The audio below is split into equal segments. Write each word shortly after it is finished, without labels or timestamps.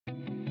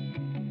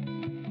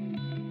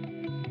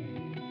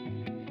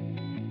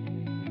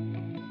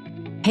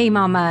Hey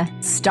mama,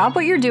 stop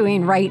what you're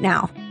doing right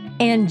now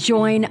and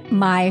join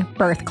my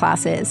birth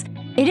classes.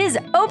 It is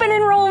open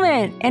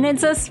enrollment and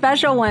it's a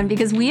special one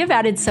because we have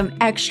added some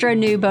extra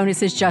new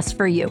bonuses just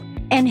for you.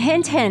 And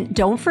hint, hint,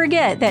 don't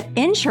forget that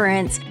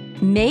insurance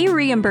may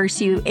reimburse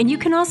you, and you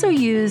can also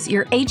use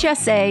your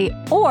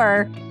HSA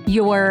or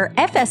your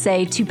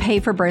FSA to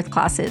pay for birth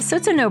classes. So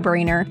it's a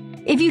no-brainer.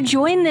 If you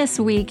join this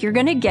week, you're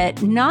going to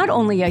get not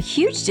only a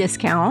huge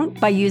discount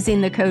by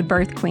using the code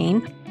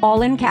BirthQueen,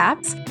 all in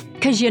caps,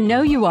 because you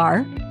know you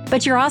are,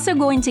 but you're also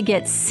going to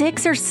get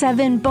 6 or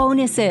 7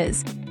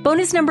 bonuses.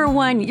 Bonus number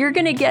 1, you're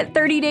going to get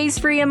 30 days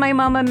free in my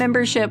Mama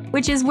membership,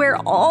 which is where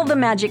all the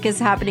magic is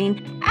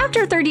happening.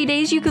 After 30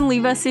 days, you can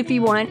leave us if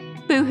you want.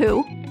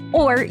 Boo-hoo.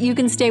 Or you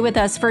can stay with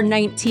us for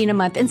 $19 a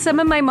month. And some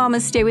of my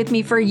mamas stay with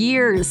me for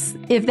years,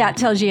 if that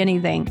tells you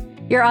anything.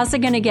 You're also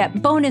going to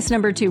get bonus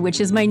number 2,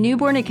 which is my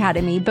Newborn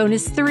Academy.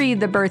 Bonus 3,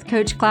 the Birth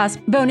Coach class.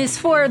 Bonus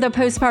 4, the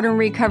Postpartum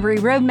Recovery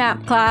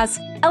Roadmap class,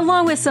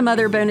 along with some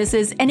other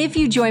bonuses. And if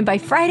you join by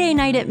Friday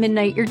night at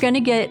midnight, you're going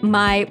to get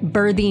my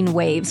Birthing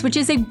Waves, which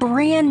is a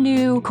brand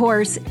new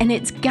course, and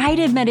it's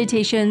guided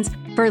meditations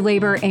for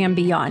labor and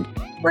beyond.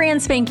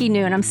 Brand spanking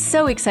new, and I'm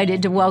so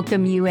excited to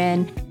welcome you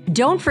in.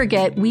 Don't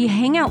forget, we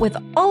hang out with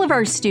all of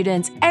our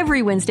students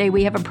every Wednesday.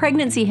 We have a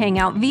pregnancy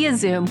hangout via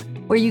Zoom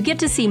where you get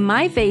to see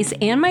my face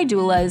and my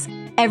doula's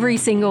every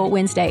single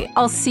Wednesday.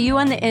 I'll see you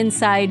on the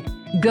inside.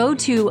 Go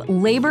to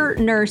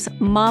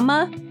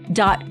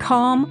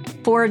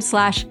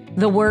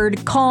labornursemama.com/the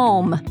word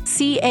calm,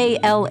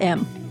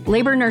 CALM,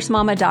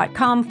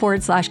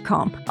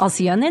 labornursemama.com/calm. I'll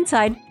see you on the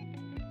inside.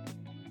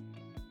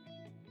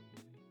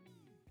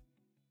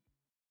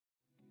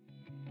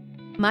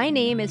 My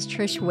name is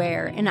Trish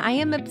Ware, and I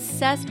am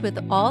obsessed with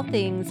all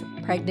things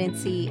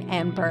pregnancy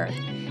and birth,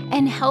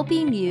 and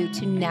helping you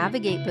to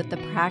navigate both the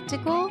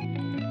practical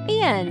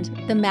and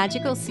the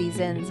magical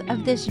seasons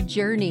of this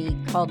journey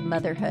called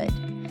motherhood.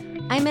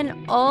 I'm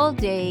an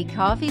all-day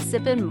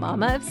coffee-sipping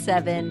mama of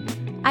 7.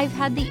 I've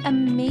had the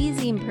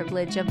amazing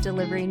privilege of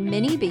delivering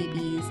many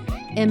babies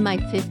in my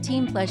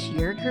 15-plus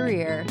year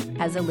career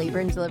as a labor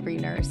and delivery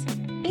nurse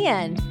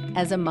and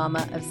as a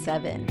mama of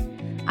 7.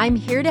 I'm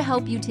here to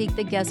help you take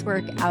the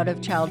guesswork out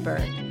of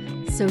childbirth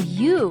so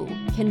you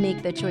can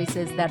make the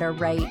choices that are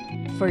right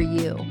for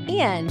you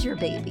and your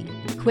baby.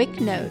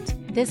 Quick note,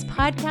 this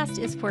podcast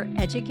is for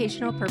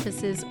educational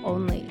purposes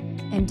only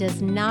and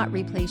does not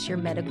replace your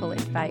medical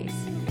advice.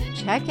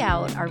 Check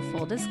out our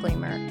full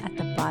disclaimer at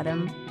the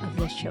bottom of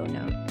the show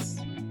notes.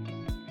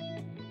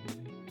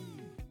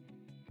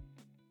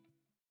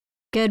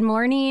 Good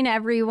morning,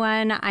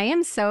 everyone. I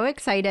am so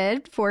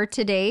excited for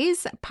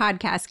today's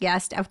podcast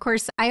guest. Of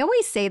course, I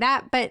always say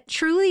that, but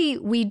truly,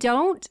 we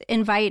don't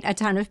invite a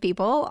ton of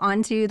people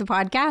onto the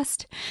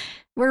podcast.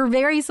 We're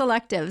very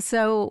selective.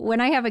 So when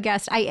I have a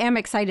guest, I am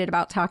excited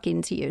about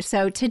talking to you.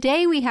 So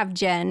today we have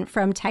Jenn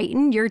from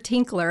Tighten Your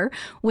Tinkler,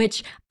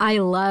 which I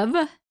love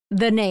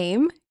the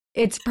name.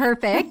 It's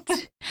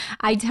perfect.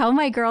 I tell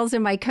my girls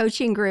in my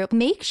coaching group,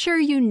 make sure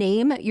you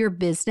name your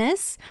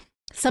business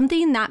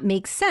something that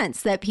makes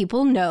sense, that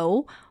people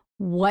know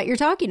what you're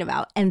talking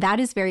about. And that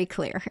is very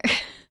clear.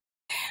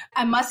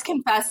 I must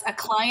confess, a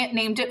client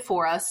named it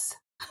for us.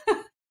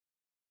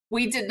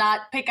 We did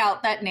not pick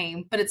out that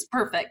name, but it's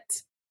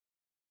perfect.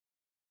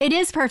 It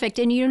is perfect.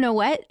 And you know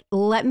what?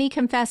 Let me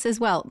confess as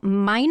well.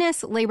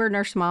 Minus Labor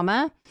Nurse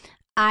Mama,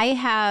 I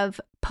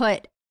have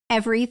put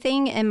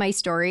everything in my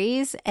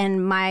stories,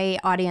 and my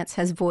audience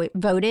has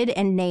voted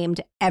and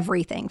named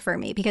everything for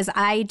me because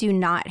I do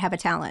not have a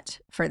talent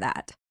for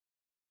that.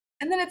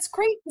 And then it's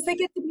great because they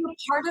get to be a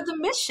part of the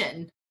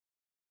mission.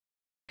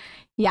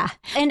 Yeah.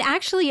 And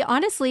actually,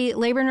 honestly,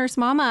 Labor Nurse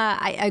Mama,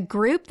 a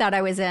group that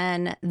I was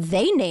in,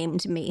 they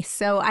named me.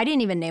 So I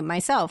didn't even name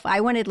myself. I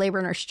wanted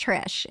Labor Nurse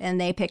Trish,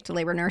 and they picked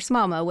Labor Nurse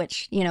Mama,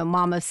 which, you know,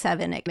 Mom of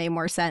 7, it made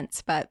more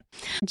sense. But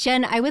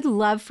Jenn, I would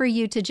love for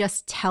you to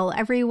just tell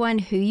everyone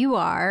who you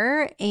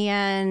are.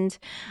 And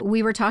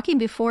we were talking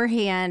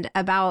beforehand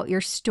about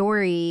your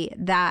story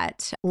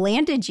that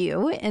landed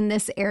you in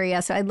this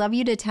area. So I'd love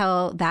you to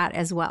tell that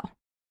as well.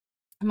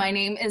 My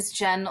name is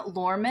Jenn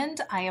Lormand.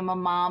 I am a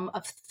mom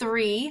of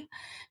 3.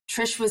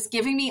 Trish was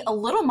giving me a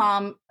little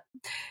mom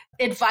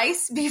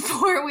advice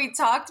before we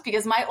talked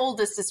because my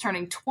oldest is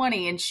turning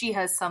 20 and she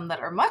has some that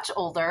are much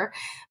older.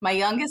 My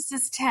youngest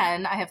is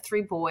 10. I have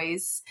 3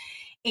 boys,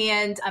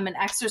 and I'm an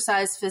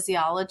exercise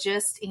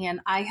physiologist,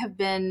 and I have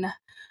been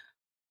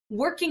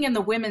working in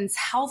the women's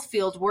health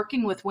field,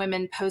 working with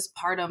women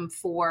postpartum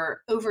for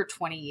over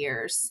 20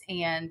 years.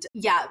 And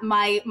yeah,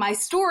 my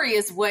story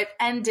is what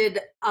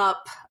ended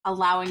up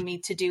allowing me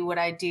to do what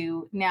I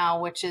do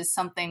now, which is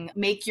something,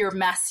 make your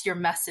mess your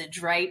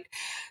message, right?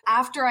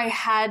 After I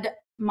had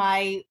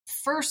my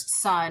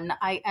first son,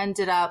 I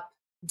ended up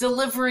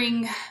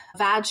delivering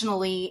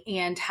vaginally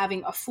and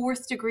having a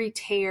 4th degree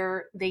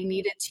tear. They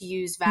needed to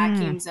use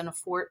vacuums and a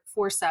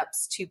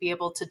forceps to be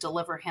able to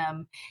deliver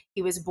him.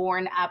 He was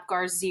born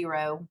Apgar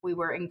 0. We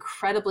were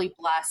incredibly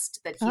blessed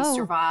that he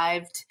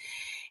survived.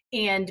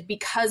 And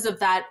because of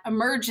that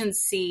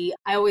emergency,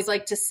 I always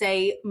like to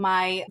say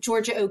my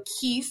Georgia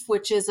O'Keeffe,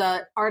 which is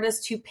an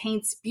artist who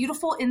paints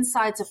beautiful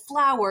insides of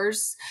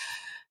flowers,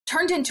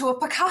 turned into a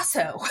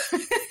Picasso.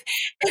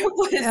 It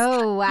was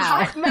oh,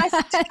 wow. a hot mess.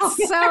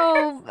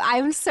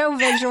 I'm so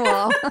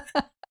visual.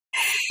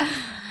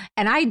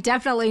 And I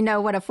definitely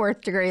know what a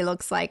 4th degree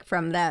looks like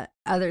from the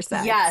other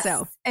side. Yes.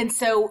 So. And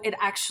so it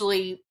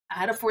actually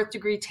had a 4th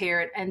degree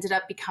tear. It ended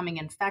up becoming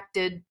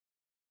infected.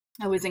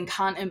 I was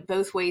incontinent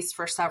both ways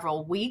for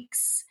several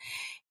weeks.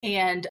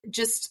 And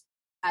just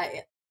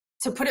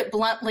to put it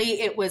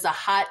bluntly, it was a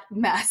hot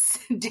mess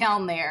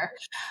down there.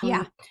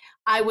 Yeah.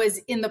 I was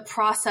in the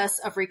process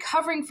of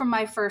recovering from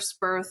my first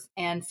birth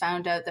and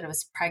found out that I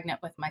was pregnant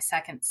with my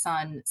second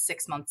son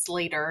 6 months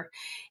later.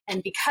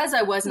 And because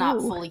I was not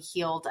fully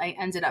healed, I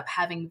ended up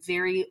having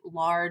very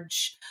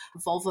large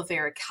vulvar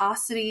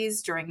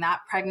varicosities during that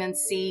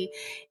pregnancy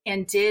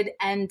and did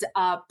end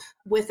up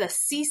with a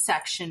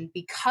C-section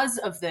because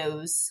of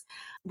those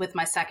with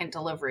my second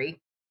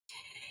delivery.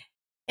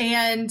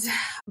 And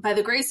by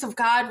the grace of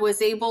God,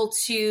 was able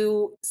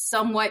to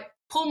somewhat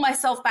pull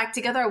myself back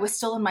together. I was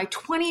still in my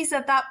 20s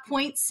at that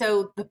point,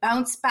 so the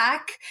bounce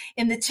back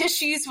in the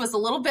tissues was a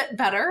little bit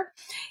better,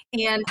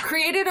 and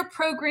created a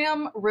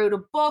program, wrote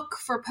a book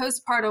for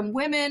postpartum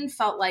women,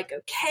 felt like,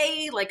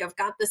 okay, like I've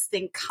got this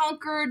thing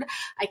conquered.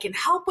 I can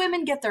help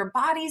women get their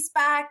bodies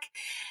back.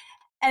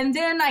 And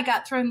then I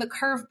got thrown the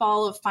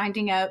curveball of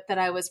finding out that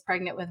I was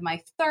pregnant with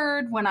my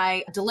third when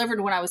I delivered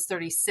when I was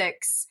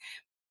 36.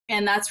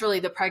 And that's really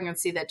the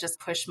pregnancy that just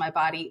pushed my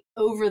body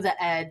over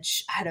the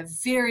edge. I had a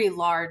very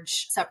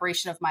large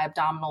separation of my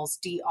abdominals,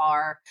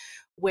 DR,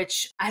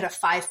 which I had a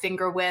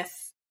 5-finger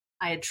with.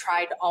 I had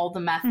tried all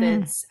the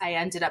methods. I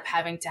ended up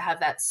having to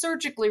have that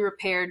surgically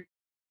repaired.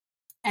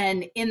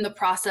 And in the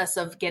process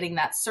of getting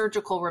that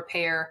surgical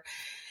repair,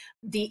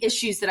 the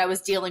issues that I was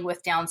dealing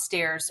with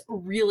downstairs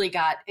really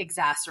got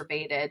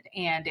exacerbated.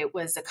 And it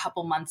was a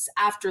couple months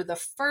after that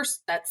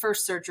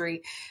first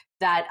surgery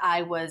that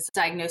I was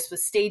diagnosed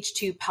with stage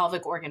 2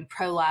 pelvic organ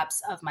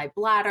prolapse of my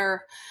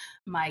bladder,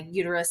 my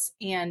uterus,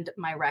 and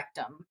my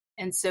rectum.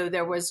 And so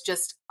there was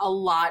just a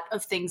lot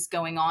of things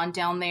going on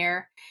down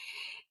there.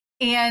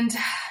 And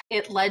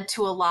it led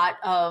to a lot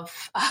of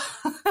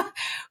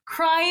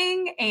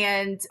crying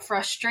and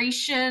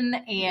frustration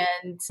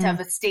and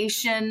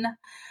devastation.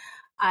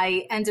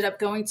 I ended up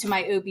going to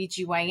my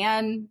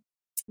OBGYN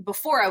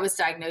before I was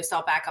diagnosed.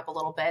 I'll back up a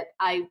little bit.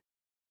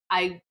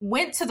 I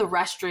went to the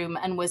restroom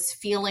and was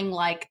feeling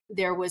like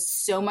there was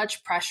so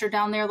much pressure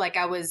down there, like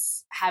I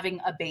was having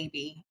a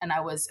baby, and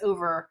I was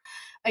over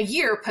a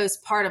year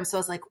postpartum. So I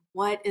was like,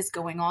 what is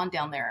going on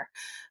down there?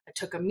 I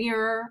took a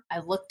mirror, I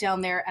looked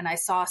down there, and I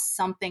saw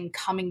something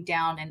coming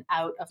down and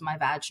out of my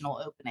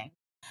vaginal opening.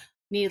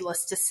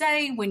 Needless to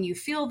say, when you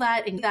feel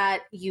that and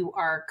that, you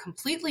are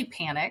completely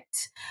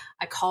panicked.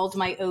 I called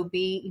my OB,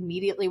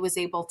 immediately was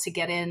able to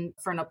get in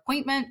for an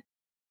appointment,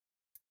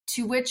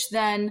 to which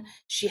then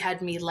she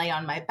had me lay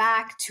on my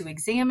back to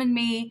examine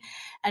me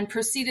and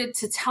proceeded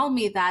to tell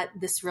me that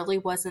this really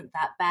wasn't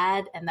that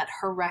bad and that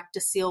her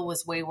rectocele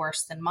was way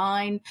worse than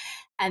mine,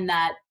 and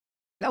that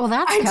well,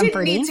 that's I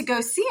comforting. didn't need to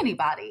go see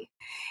anybody.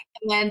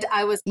 And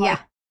I was like,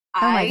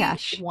 I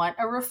want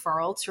a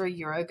referral to a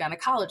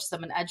urogynecologist.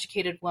 I'm an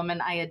educated woman.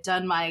 I had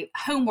done my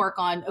homework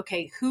on,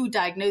 okay, who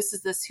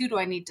diagnoses this? Who do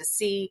I need to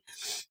see?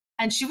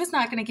 And she was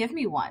not going to give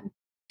me one.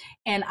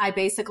 And I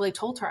basically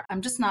told her,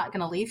 I'm just not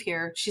going to leave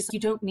here. She's like, you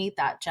don't need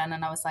that, Jen.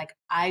 And I was like,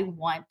 I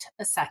want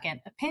a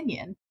second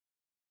opinion.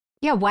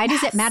 Yeah. Why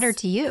does it matter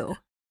to you?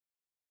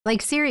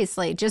 Like,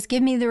 seriously, just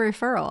give me the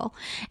referral.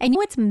 And you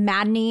know what's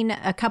maddening?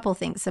 A couple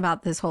things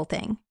about this whole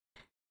thing.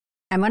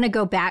 I'm going to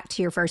go back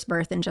to your first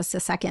birth in just a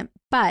second.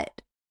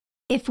 But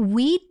if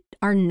we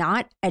are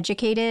not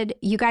educated,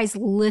 you guys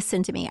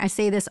listen to me. I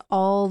say this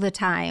all the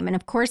time. And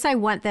of course, I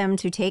want them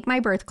to take my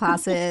birth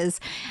classes.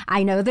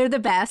 I know they're the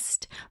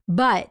best,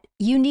 but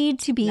you need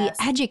to be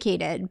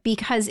educated,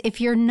 because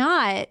if you're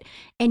not,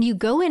 and you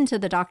go into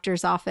the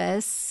doctor's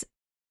office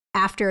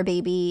after a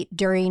baby,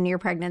 during your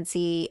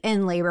pregnancy,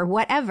 in labor,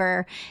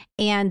 whatever,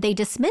 and they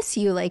dismiss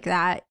you like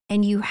that,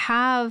 and you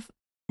have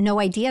no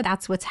idea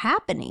that's what's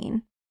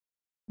happening.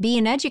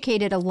 Being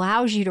educated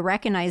allows you to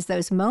recognize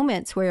those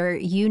moments where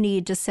you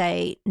need to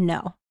say,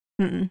 no,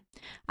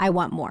 I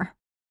want more.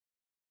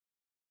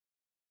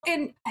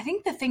 And I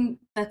think the thing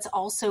that's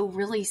also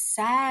really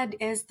sad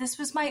is this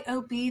was my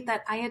OB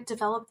that I had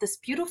developed this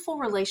beautiful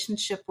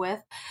relationship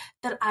with,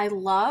 that I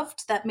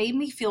loved, that made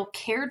me feel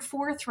cared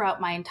for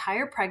throughout my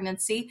entire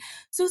pregnancy.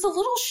 So it was a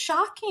little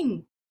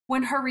shocking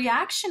when her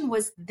reaction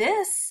was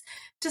this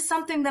to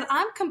something that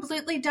I'm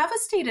completely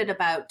devastated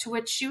about, to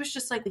which she was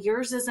just like,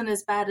 yours isn't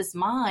as bad as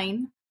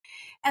mine.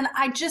 And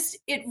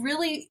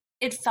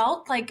it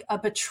felt like a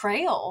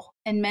betrayal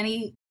in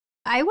many.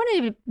 I want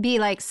to be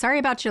like, sorry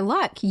about your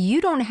luck. You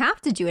don't have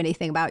to do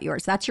anything about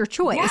yours. That's your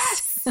choice.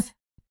 Yes.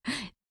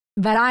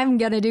 But I'm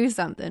going to do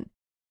something.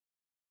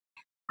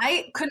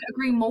 I couldn't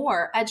agree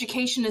more.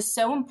 Education is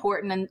so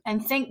important.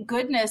 And thank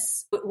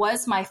goodness it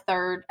was my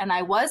third, and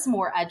I was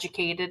more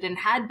educated and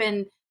had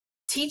been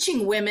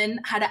teaching women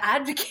how to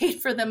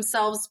advocate for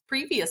themselves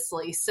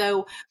previously.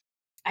 So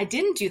I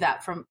didn't do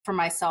that for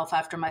myself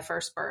after my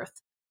first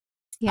birth.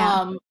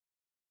 Yeah.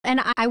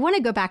 And I want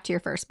to go back to your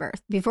first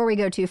birth before we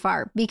go too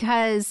far,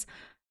 because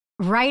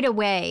right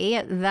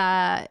away,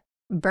 the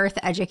birth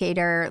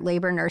educator,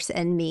 labor nurse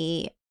in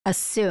me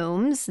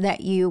assumes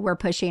that you were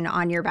pushing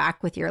on your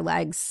back with your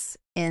legs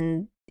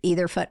in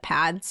either foot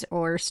pads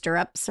or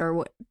stirrups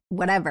or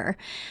whatever.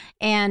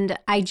 And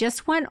I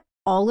just want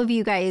all of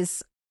you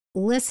guys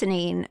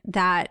listening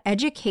that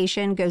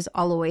education goes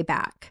all the way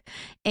back.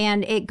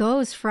 And it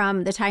goes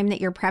from the time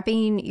that you're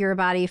prepping your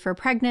body for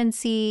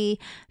pregnancy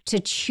to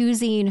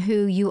choosing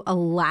who you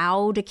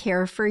allow to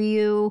care for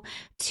you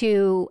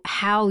to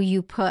how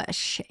you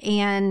push.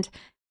 And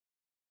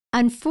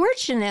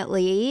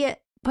unfortunately,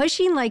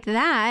 pushing like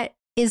that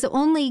is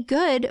only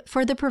good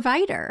for the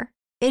provider.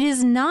 It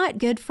is not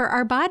good for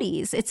our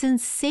bodies. It's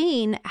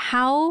insane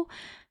how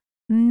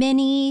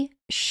many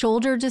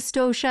shoulder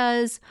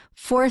dystocias,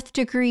 fourth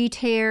degree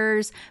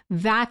tears,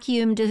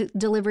 vacuum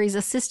deliveries,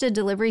 assisted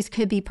deliveries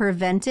could be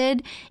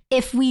prevented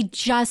if we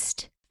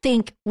just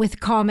think with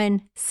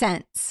common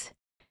sense.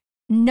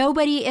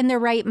 Nobody in their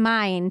right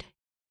mind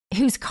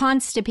who's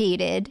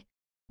constipated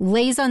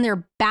lays on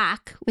their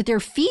back with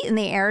their feet in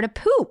the air to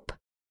poop.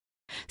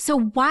 So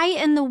why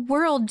in the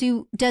world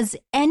does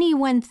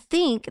anyone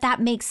think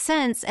that makes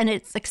sense and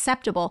it's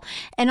acceptable?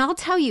 And I'll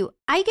tell you,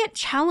 I get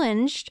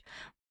challenged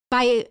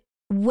by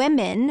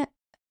women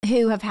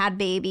who have had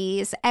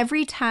babies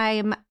every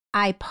time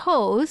I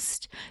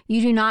post,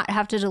 you do not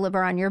have to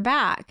deliver on your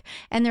back.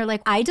 And they're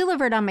like, I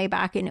delivered on my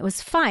back and it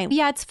was fine.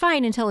 Yeah, it's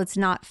fine until it's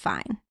not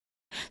fine.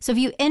 So if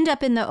you end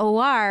up in the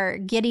OR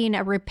getting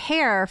a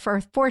repair for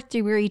a fourth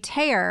degree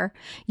tear,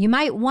 you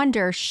might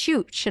wonder,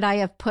 shoot, should I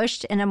have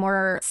pushed in a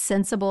more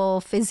sensible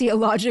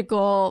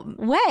physiological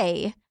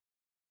way?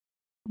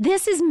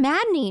 This is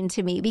maddening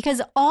to me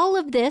because all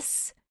of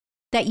this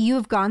that you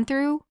have gone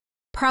through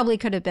probably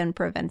could have been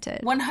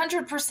prevented.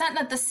 100%. And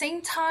at the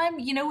same time,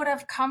 you know what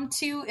I've come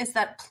to is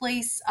that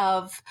place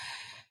of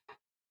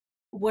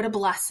what a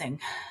blessing,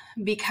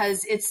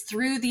 because it's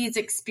through these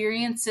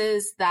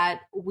experiences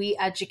that we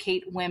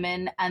educate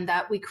women and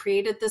that we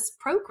created this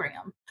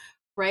program,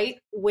 right?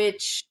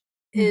 Which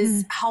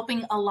is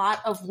helping a lot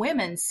of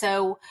women.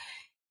 So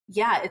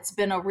yeah, it's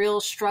been a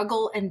real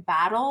struggle and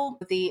battle.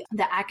 The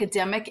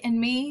academic in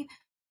me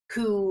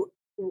who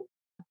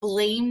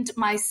blamed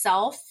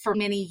myself for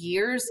many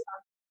years.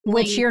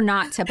 Which you're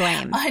not to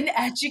blame.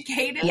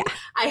 Uneducated. Yeah.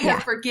 I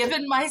have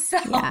forgiven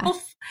myself. Yeah.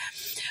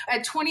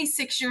 At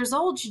 26 years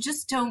old, you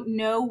just don't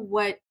know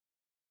what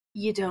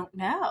you don't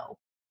know.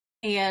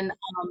 And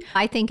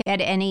I think at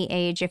any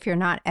age, if you're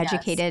not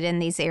educated in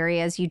these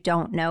areas, you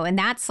don't know. And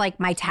that's like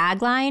my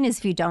tagline is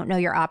if you don't know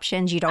your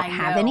options, you don't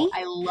have any.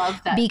 I love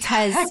that.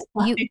 Because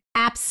you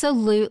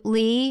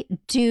absolutely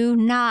do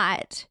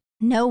not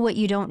know what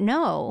you don't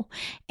know.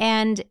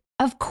 And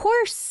of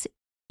course,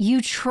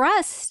 you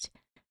trust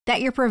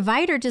that your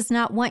provider does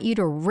not want you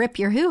to rip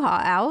your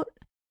hoo-ha out,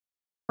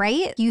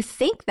 right? You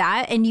think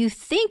that, and you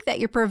think that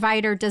your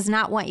provider does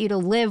not want you to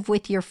live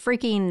with your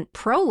freaking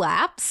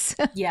prolapse.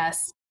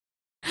 Yes.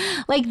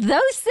 Like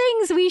those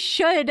things we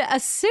should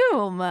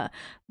assume,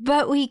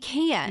 but we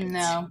can't.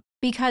 No.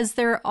 Because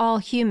they're all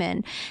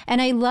human.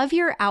 And I love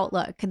your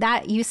outlook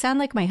that you sound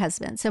like my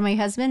husband. So my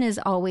husband is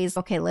always,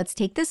 okay, let's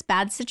take this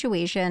bad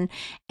situation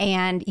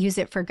and use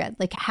it for good.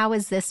 Like, how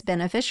is this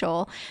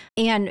beneficial?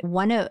 And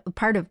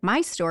part of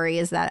my story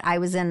is that I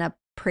was in a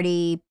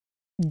pretty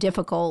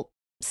difficult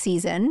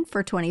season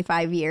for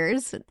 25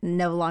 years,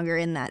 no longer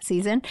in that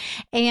season.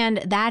 And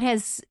that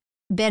has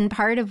been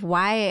part of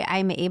why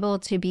I'm able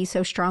to be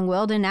so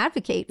strong-willed and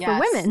advocate for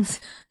women.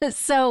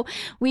 So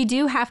we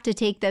do have to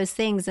take those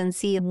things and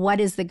see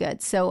what is the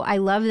good. So I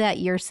love that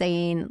you're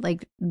saying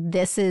like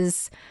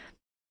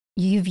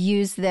you've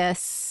used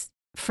this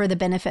for the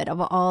benefit of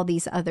all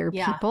these other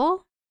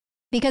people.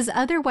 Because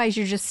otherwise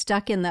you're just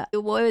stuck in the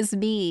it was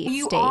me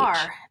you stage.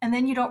 Are. And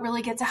then you don't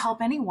really get to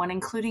help anyone,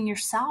 including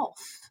yourself.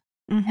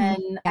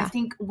 And I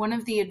think one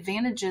of the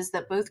advantages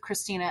that both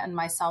Christina and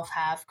myself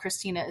have,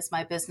 Christina is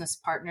my business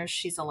partner.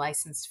 She's a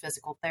licensed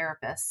physical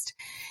therapist.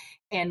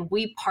 And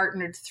we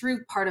partnered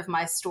through part of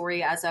my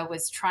story as I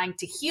was trying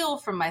to heal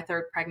from my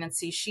third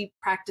pregnancy. She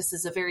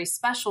practices a very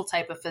special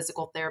type of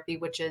physical therapy,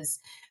 which is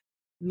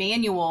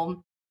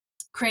manual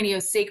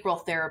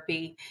craniosacral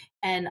therapy.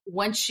 And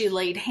once she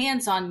laid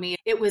hands on me,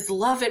 it was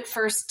love at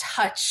first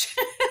touch.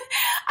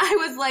 I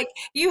was like,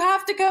 you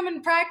have to come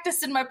and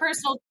practice in my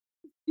personal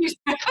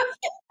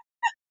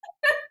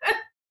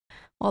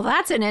Well,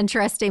 that's an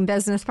interesting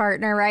business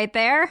partner right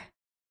there.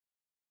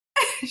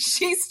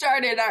 She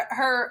started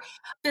her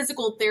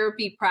physical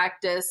therapy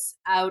practice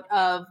out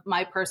of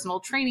my personal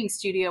training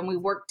studio, and we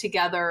worked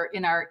together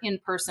in our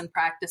in-person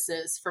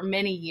practices for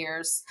many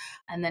years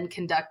and then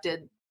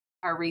conducted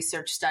our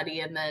research study.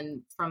 And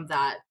then from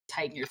that,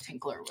 Tighten Your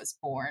Tinkler was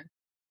born.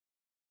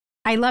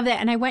 I love that.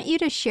 And I want you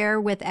to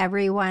share with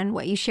everyone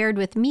what you shared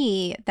with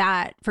me,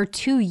 that for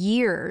 2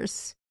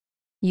 years,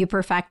 you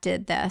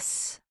perfected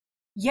this.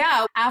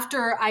 Yeah,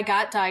 after I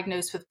got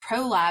diagnosed with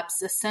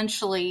prolapse,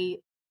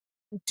 essentially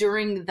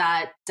during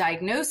that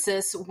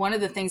diagnosis, one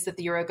of the things that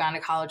the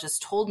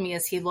urogynecologist told me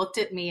is he looked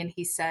at me and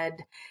he said,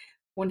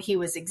 when he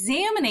was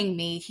examining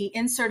me, he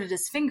inserted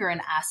his finger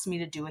and asked me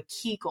to do a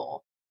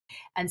Kegel.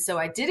 And so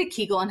I did a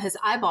Kegel and his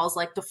eyeballs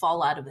like to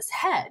fall out of his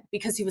head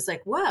because he was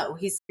like, whoa,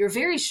 you're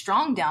very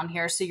strong down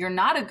here. So you're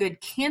not a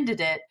good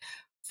candidate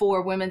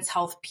for women's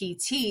health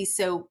PT.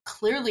 So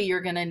clearly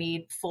you're going to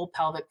need full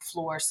pelvic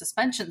floor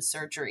suspension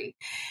surgery.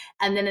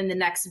 And then in the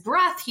next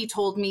breath, he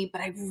told me,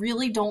 but I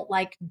really don't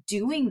like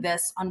doing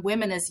this on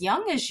women as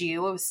young as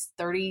you. I was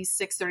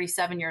 36,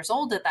 37 years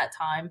old at that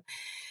time,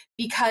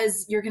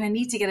 because you're going to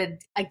need to get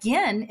it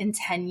again in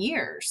 10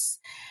 years.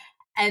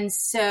 And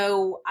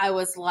so I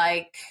was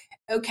like,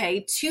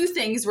 okay, two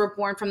things were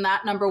born from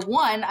that. Number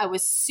one, I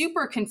was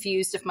super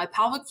confused. If my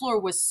pelvic floor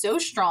was so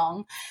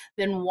strong,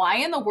 then why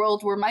in the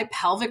world were my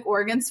pelvic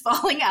organs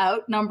falling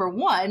out? Number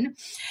one.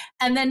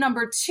 And then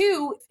number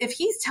two, if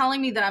he's telling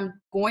me that I'm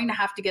going to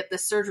have to get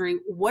this surgery,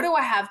 what do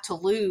I have to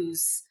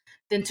lose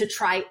than to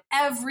try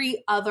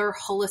every other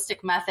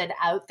holistic method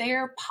out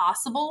there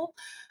possible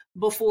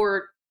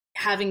before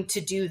having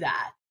to do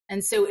that?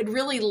 And so it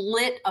really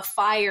lit a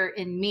fire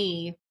in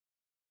me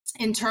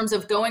in terms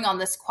of going on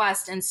this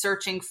quest and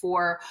searching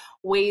for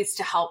ways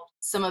to help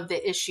some of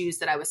the issues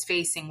that I was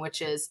facing,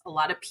 which is a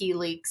lot of pee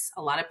leaks,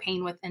 a lot of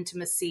pain with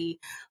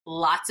intimacy,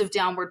 lots of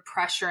downward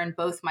pressure in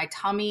both my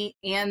tummy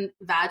and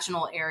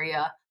vaginal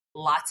area,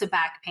 lots of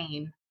back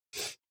pain.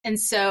 And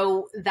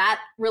so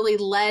that really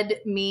led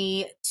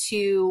me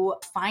to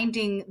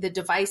finding the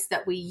device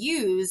that we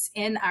use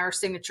in our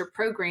signature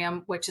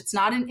program, which it's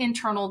not an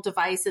internal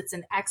device, it's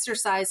an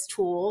exercise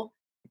tool.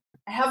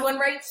 I have one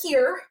right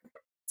here.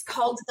 It's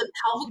called the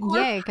Pelvic Core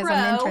Yay, because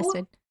I'm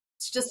interested.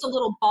 It's just a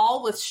little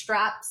ball with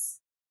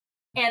straps.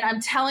 And I'm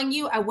telling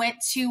you, I went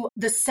to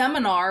the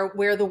seminar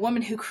where the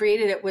woman who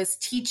created it was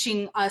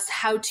teaching us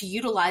how to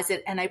utilize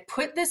it. And I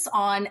put this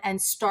on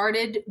and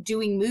started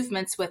doing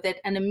movements with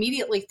it and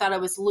immediately thought I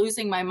was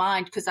losing my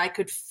mind because I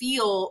could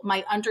feel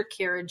my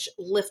undercarriage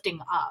lifting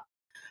up.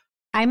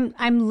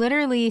 I'm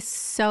literally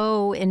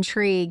so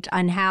intrigued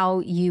on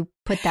how you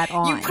put that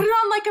on. You put it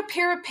on like a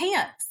pair of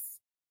pants.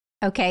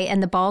 Okay,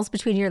 and the ball's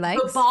between your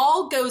legs? The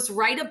ball goes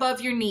right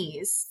above your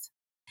knees.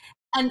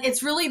 And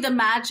it's really the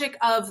magic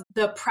of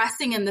the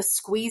pressing and the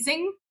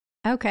squeezing.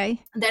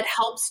 Okay. That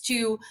helps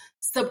to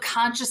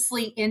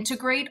subconsciously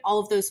integrate all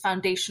of those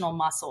foundational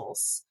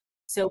muscles.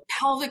 So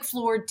pelvic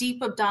floor,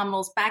 deep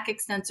abdominals, back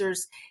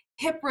extensors,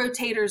 hip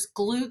rotators,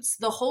 glutes,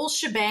 the whole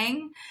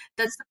shebang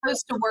that's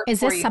supposed to work for you. Is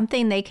this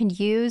something they can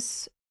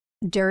use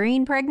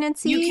during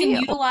pregnancy? You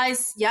can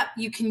utilize,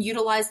 you can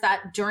utilize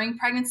that during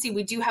pregnancy.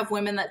 We do have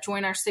women that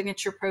join our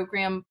signature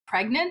program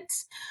pregnant,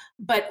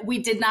 but we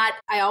did not,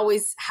 I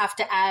always have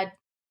to add,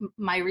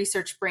 my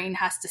research brain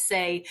has to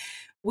say,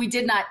 we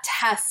did not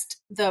test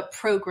the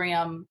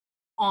program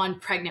on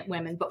pregnant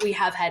women, but we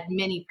have had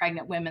many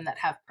pregnant women that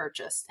have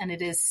purchased, and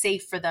it is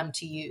safe for them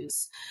to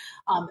use,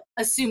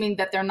 assuming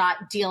that they're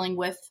not dealing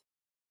with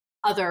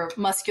other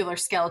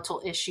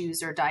musculoskeletal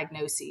issues or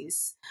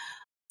diagnoses.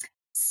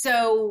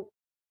 So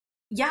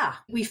yeah,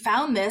 we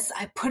found this.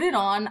 I put it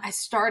on. I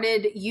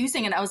started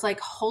using it. I was like,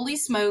 holy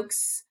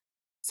smokes,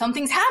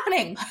 something's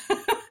happening.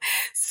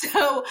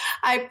 So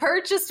I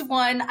purchased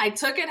one. I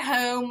took it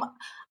home.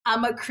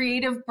 I'm a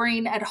creative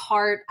brain at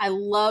heart. I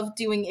love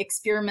doing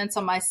experiments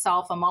on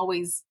myself. I'm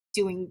always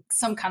doing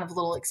some kind of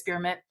little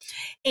experiment,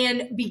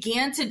 and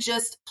began to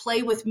just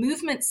play with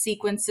movement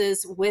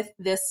sequences with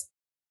this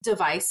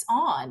device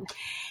on.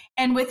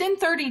 And within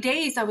 30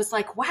 days, I was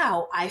like,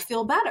 wow, I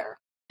feel better.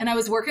 And I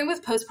was working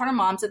with postpartum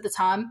moms at the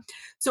time.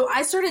 So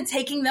I started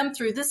taking them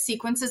through this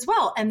sequence as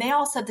well. And they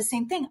all said the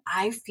same thing.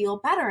 I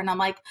feel better. And I'm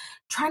like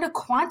trying to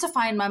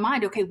quantify in my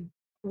mind, okay,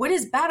 what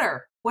is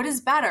better? What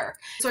is better?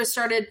 So I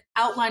started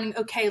outlining,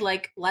 okay,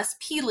 like less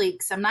pee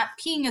leaks. I'm not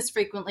peeing as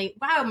frequently.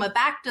 Wow, my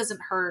back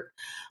doesn't hurt.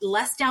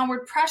 Less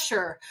downward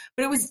pressure.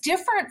 But it was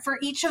different for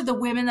each of the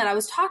women that I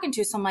was talking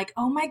to. So I'm like,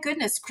 oh my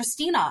goodness,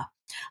 Christina,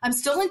 I'm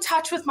still in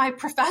touch with my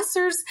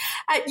professors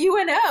at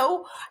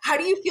UNO. How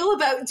do you feel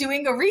about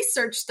doing a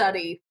research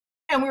study?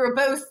 And we were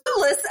both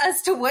clueless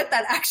as to what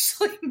that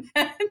actually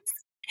meant.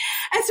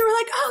 And so we're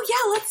like, oh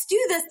yeah, let's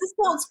do this. This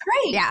sounds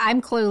great. Yeah,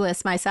 I'm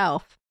clueless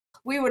myself.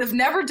 We would have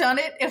never done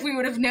it if we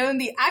would have known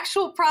the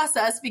actual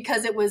process,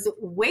 because it was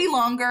way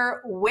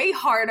longer, way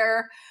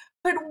harder,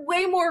 but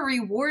way more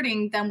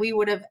rewarding than we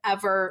would have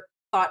ever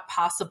thought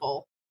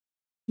possible.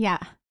 Yeah.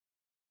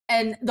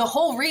 And the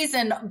whole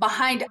reason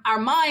behind our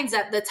minds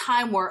at the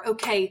time were,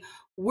 okay,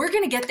 we're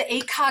going to get the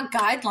ACOG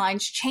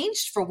guidelines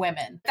changed for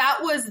women. That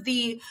was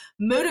the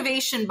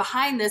motivation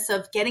behind this,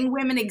 of getting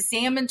women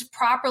examined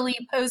properly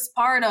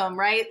postpartum,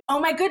 right? Oh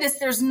my goodness,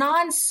 there's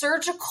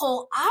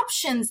non-surgical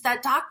options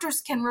that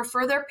doctors can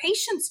refer their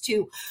patients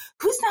to.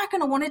 Who's not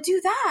going to want to do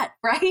that,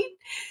 right?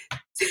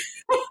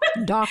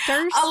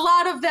 Doctors? A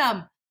lot of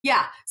them.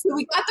 Yeah. So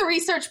we got the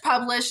research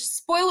published,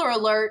 spoiler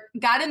alert,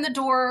 got in the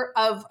door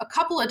of a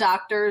couple of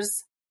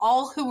doctors.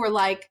 all who were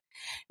like,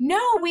 no,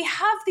 we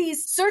have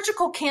these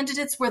surgical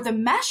candidates where the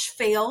mesh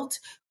failed.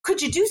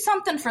 Could you do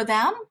something for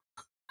them?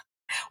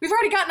 We've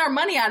already gotten our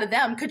money out of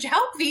them. Could you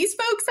help these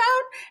folks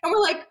out? And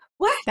we're like,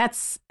 what?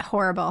 That's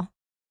horrible.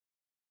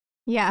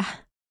 Yeah.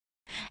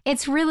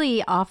 It's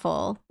really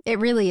awful. It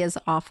really is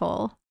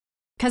awful.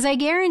 Because I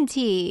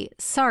guarantee,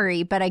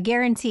 sorry, but I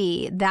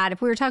guarantee that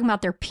if we were talking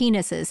about their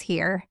penises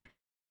here,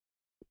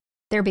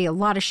 there'd be a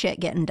lot of shit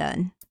getting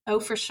done. Oh,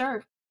 for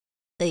sure.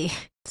 Ugh,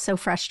 so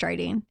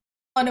frustrating.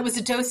 And it was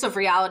a dose of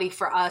reality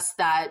for us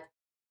that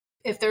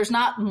if there's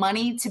not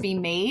money to be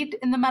made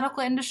in the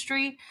medical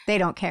industry, they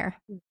don't care.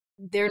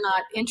 They're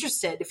not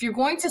interested. If you're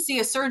going to see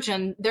a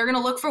surgeon, they're going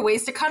to look for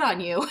ways to cut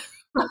on you.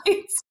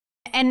 Right?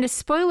 And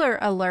spoiler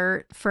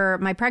alert for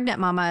my pregnant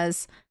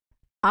mamas,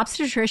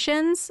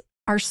 obstetricians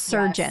are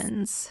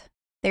surgeons. Yes.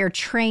 They are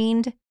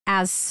trained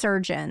as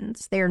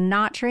surgeons. They are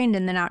not trained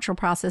in the natural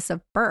process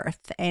of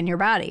birth and your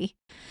body,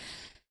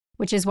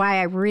 which is why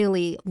I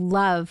really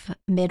love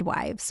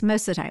midwives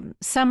most of the time.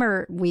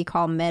 Some we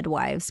call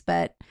midwives,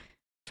 but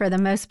for the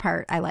most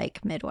part, I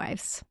like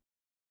midwives.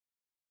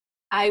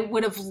 I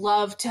would have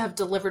loved to have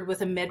delivered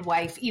with a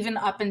midwife, even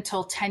up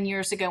until 10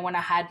 years ago when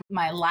I had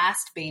my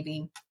last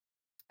baby.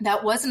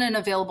 That wasn't an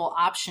available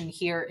option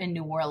here in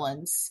New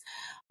Orleans.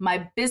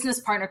 My business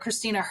partner,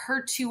 Christina,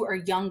 her two are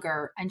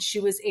younger, and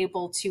she was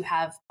able to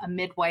have a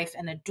midwife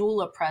and a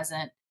doula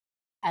present,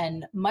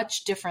 and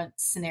much different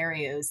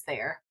scenarios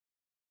there.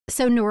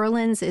 So New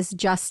Orleans is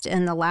just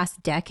in the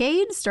last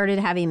decade started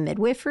having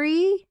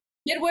midwifery?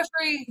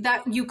 Midwifery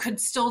that you could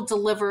still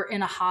deliver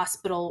in a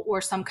hospital or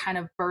some kind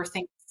of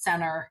birthing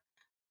center.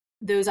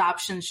 Those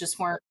options just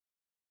weren't.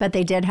 But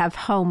they did have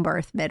home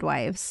birth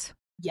midwives.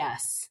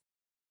 Yes.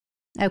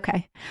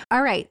 Okay.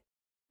 All right.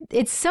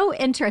 It's so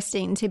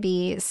interesting to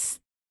be.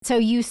 So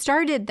you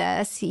started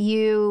this,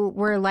 you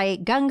were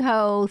like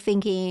gung-ho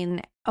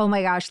thinking, oh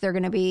my gosh, they're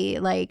going to be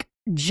like,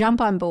 jump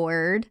on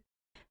board.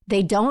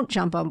 They don't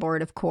jump on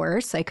board, of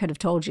course. I could have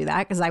told you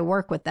that because I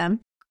work with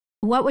them.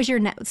 What was your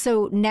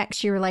so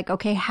next you were like,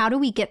 okay, how do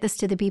we get this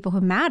to the people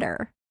who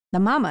matter? The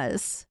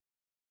mamas.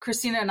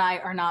 Christina and I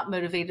are not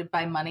motivated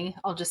by money.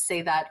 I'll just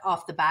say that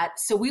off the bat.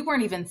 So we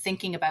weren't even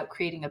thinking about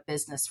creating a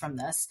business from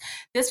this.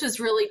 This was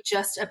really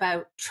just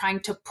about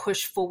trying to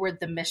push forward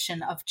the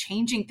mission of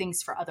changing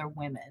things for other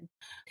women.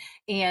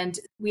 And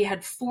we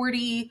had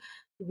 40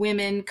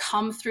 women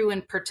come through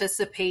and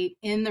participate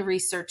in the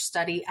research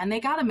study, and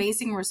they got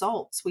amazing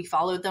results. We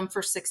followed them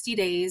for 60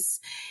 days,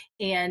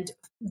 and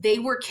they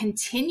were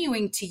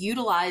continuing to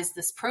utilize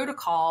this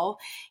protocol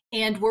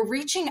and were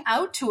reaching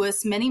out to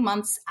us many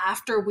months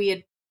after we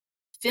had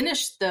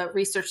finished the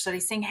research study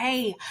saying,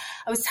 hey,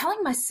 I was telling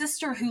my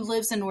sister who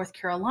lives in North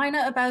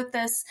Carolina about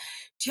this.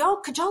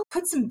 Could y'all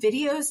put some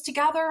videos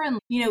together and,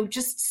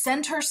 just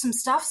send her some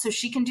stuff so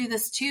she can do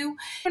this too?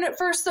 And at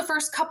first, the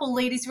first couple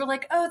ladies were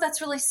like, oh,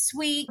 that's really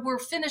sweet. We're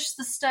finished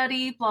the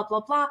study, blah,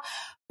 blah, blah.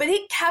 But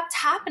it kept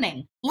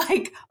happening,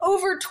 like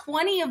over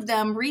 20 of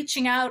them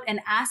reaching out and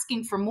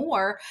asking for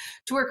more,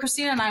 to where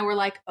Christina and I were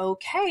like,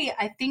 okay,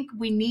 I think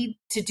we need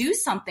to do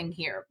something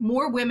here.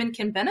 More women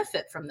can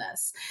benefit from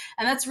this.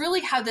 And that's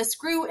really how this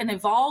grew and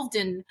evolved.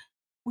 And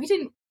we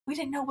didn't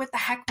know what the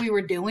heck we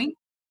were doing.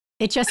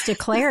 It just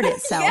declared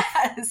itself.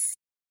 Yes.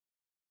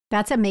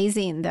 That's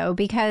amazing, though,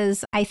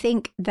 because I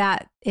think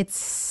that it's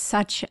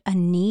such a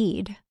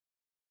need.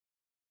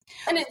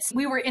 And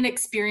we were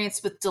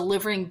inexperienced with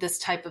delivering this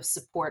type of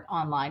support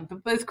online,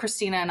 but both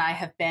Christina and I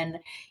have been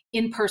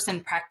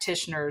in-person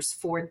practitioners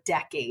for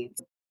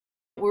decades.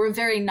 We're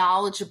very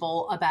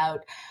knowledgeable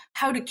about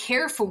how to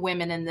care for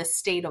women in this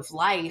state of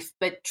life,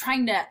 but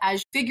trying to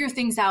figure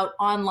things out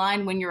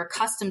online when you're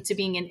accustomed to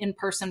being an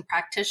in-person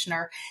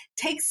practitioner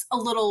takes a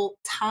little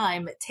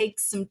time. It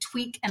takes some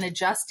tweak and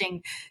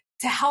adjusting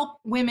to help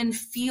women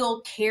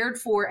feel cared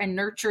for and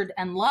nurtured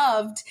and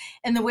loved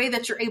in the way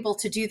that you're able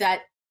to do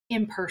that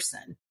in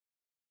person.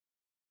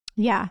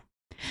 Yeah.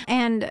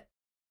 And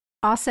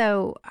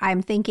also,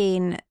 I'm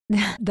thinking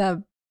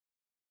the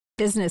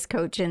business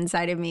coach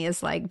inside of me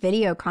is like,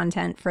 video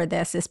content for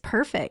this is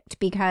perfect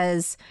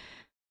because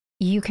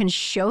you can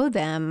show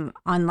them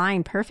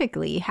online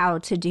perfectly how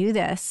to do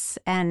this.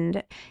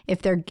 And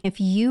if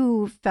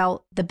you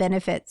felt the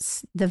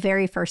benefits the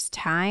very first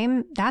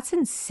time, that's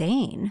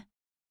insane.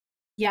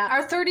 Yeah.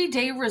 Our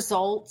 30-day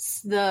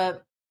results,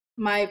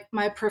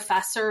 my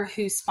professor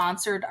who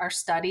sponsored our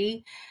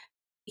study,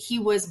 he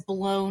was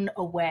blown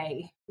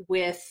away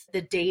with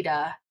the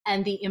data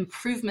and the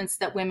improvements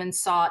that women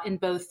saw in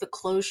both the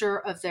closure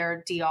of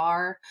their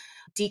DR,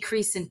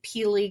 decrease in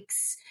pee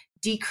leaks,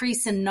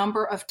 decrease in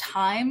number of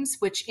times,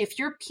 which if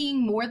you're peeing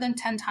more than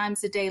 10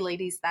 times a day,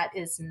 ladies, that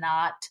is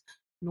not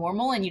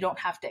normal, and you don't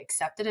have to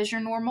accept it as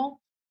your normal,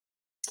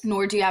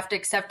 nor do you have to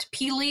accept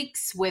pee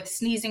leaks with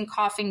sneezing,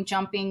 coughing,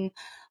 jumping,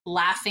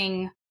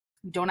 laughing.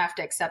 You don't have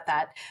to accept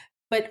that.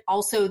 But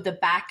also the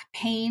back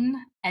pain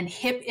and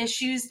hip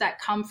issues that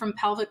come from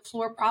pelvic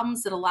floor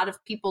problems that a lot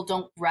of people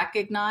don't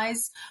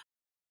recognize.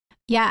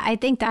 Yeah, I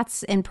think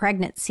that's in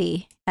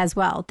pregnancy as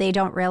well. They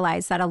don't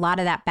realize that a lot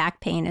of that back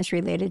pain is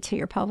related to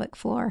your pelvic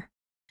floor.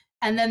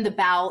 And then the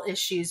bowel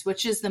issues,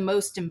 which is the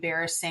most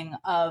embarrassing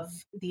of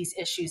these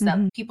issues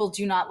that people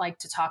do not like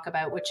to talk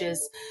about, which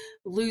is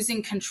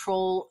losing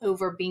control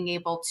over being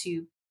able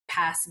to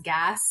pass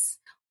gas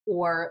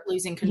or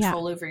losing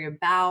control over your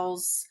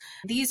bowels.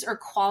 These are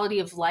quality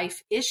of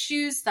life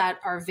issues that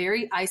are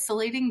very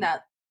isolating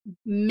that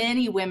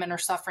many women are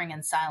suffering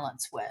in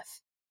silence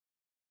with.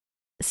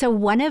 So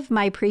one of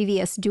my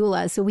previous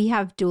doulas, so we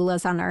have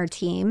doulas on our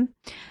team,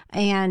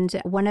 and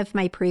one of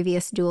my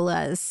previous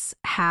doulas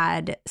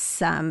had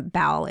some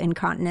bowel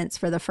incontinence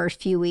for the first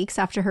few weeks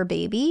after her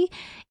baby.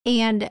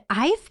 And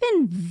I've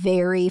been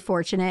very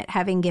fortunate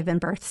having given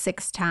birth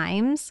 6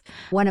 times.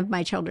 One of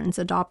my children's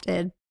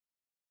adopted.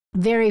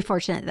 Very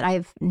fortunate that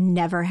I've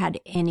never had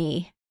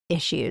any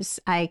issues.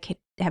 I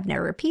have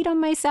never peed on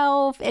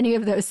myself, any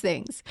of those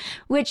things,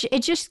 which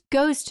it just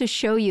goes to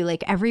show you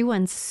like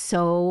everyone's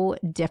so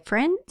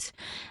different.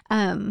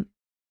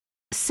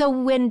 So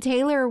when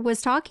Taylor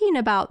was talking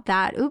about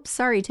that,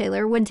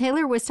 when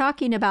Taylor was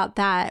talking about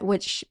that,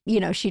 which,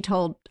 she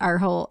told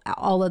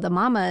all of the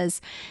mamas,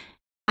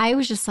 I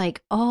was just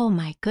like, oh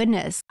my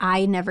goodness,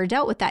 I never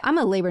dealt with that. I'm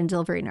a labor and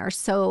delivery nurse.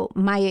 So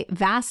my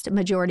vast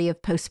majority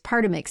of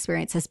postpartum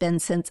experience has been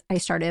since I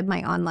started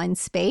my online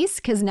space,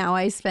 because now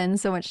I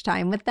spend so much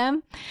time with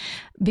them.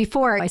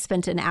 Before, I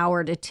spent an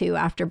hour to 2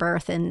 after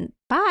birth and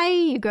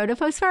bye, you go to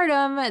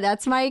postpartum.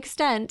 That's my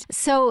extent.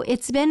 So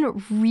it's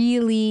been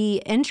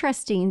really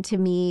interesting to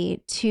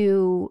me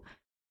to,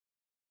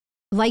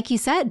 like you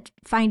said,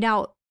 find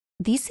out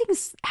these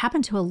things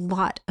happen to a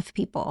lot of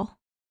people.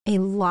 A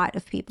lot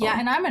of people. Yeah.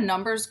 And I'm a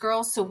numbers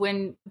girl. So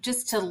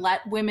just to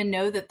let women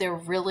know that they're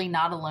really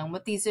not alone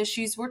with these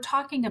issues, we're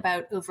talking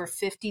about over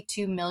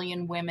 52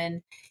 million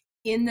women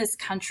in this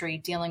country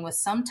dealing with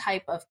some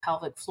type of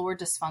pelvic floor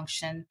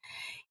dysfunction.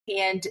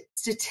 And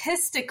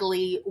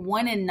statistically,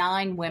 1 in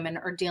 9 women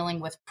are dealing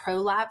with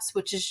prolapse,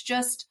 which is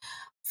just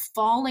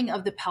falling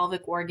of the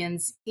pelvic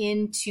organs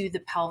into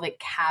the pelvic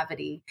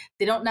cavity.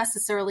 They don't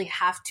necessarily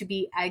have to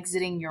be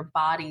exiting your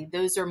body.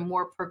 Those are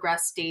more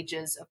progressed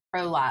stages of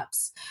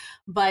prolapse,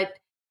 but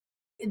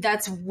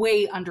that's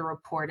way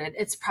underreported.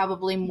 It's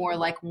probably more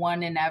like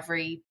 1 in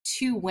every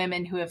 2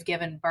 women who have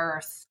given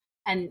birth,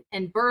 and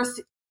birth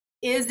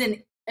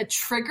isn't a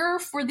trigger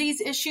for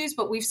these issues,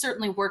 but we've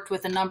certainly worked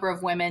with a number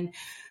of women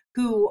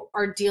who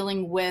are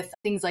dealing with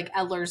things like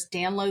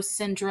Ehlers-Danlos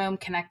syndrome,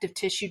 connective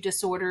tissue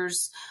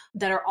disorders,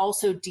 that are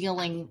also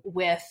dealing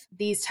with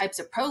these types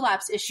of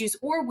prolapse issues,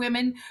 or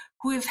women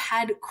who have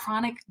had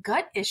chronic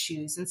gut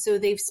issues. And so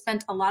they've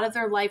spent a lot of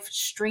their life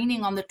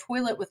straining on the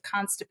toilet with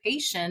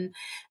constipation.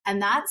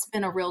 And that's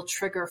been a real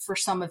trigger for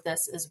some of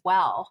this as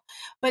well.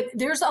 But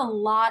there's a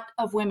lot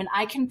of women.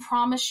 I can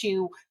promise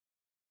you,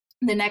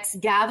 the next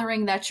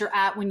gathering that you're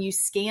at, when you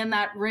scan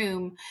that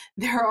room,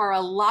 there are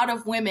a lot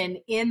of women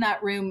in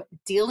that room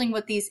dealing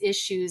with these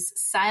issues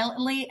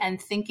silently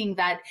and thinking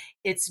that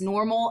it's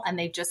normal and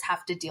they just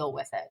have to deal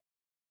with it.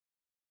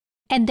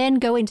 And then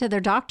going to their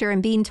doctor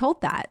and being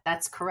told that.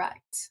 That's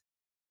correct.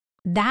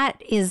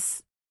 That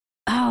is,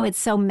 it's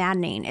so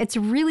maddening. It's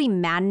really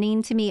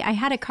maddening to me. I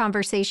had a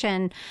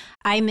conversation.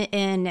 I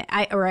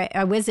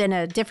was in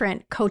a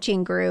different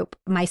coaching group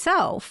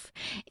myself,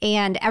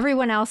 and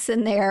everyone else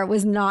in there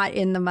was not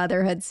in the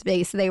motherhood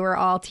space. They were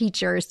all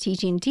teachers,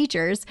 teaching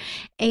teachers.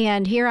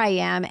 And here I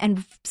am.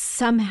 And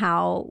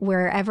somehow,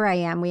 wherever I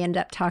am, we end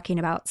up talking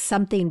about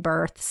something,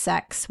 birth,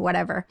 sex,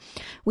 whatever.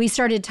 We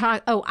started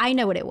talking. Oh, I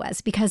know what it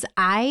was, because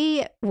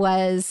I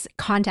was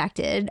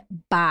contacted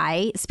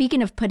by,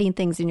 speaking of putting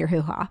things in your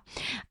hoo-ha,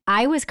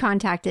 I was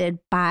contacted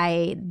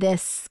by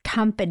this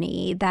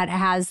company that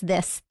has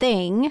this thing.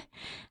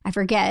 I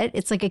forget.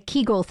 It's like a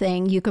Kegel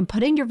thing you can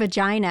put in your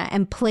vagina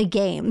and play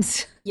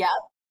games. Yeah.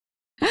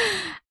 And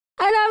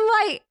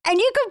I'm like, and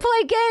you can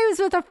play games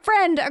with a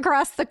friend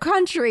across the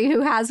country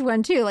who has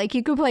one too. Like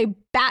you can play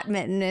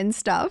badminton and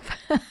stuff.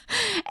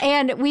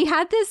 And we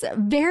had this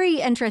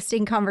very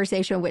interesting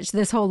conversation, which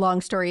this whole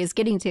long story is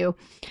getting to,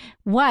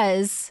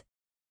 was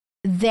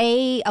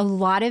a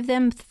lot of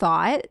them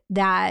thought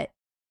that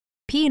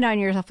peeing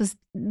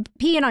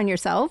on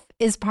yourself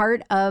is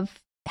part of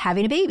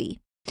having a baby,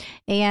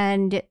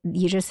 and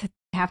you just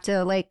have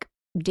to like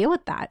deal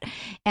with that.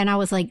 And I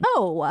was like,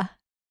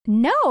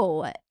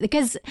 no,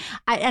 because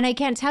I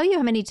can't tell you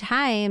how many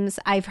times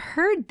I've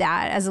heard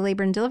that as a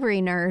labor and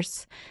delivery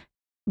nurse,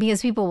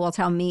 because people will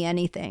tell me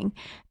anything,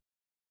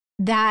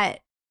 that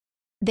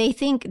they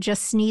think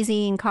just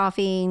sneezing,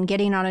 coughing,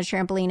 getting on a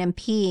trampoline and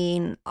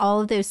peeing,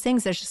 all of those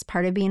things are just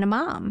part of being a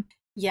mom.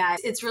 Yeah,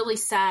 it's really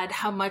sad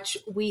how much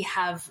we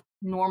have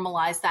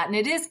normalized that. And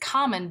it is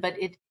common,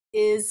 but it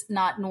is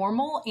not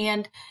normal.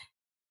 And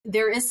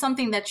there is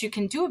something that you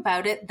can do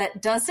about it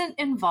that doesn't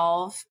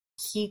involve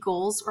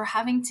Kegels or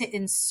having to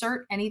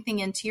insert anything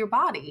into your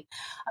body.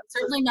 I'm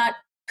certainly not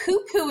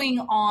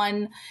poo-pooing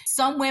on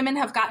some women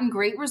have gotten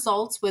great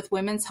results with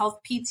women's health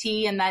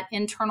PT and that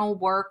internal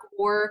work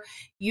or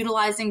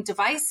utilizing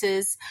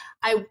devices.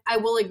 I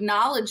will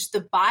acknowledge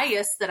the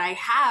bias that I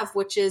have,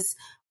 which is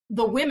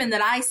the women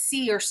that I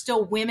see are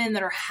still women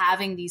that are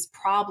having these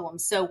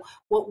problems. So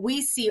what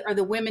we see are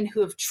the women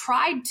who have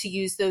tried to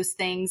use those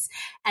things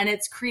and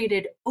it's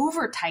created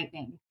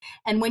over-tightening.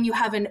 And when you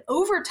have an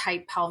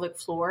over-tight pelvic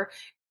floor,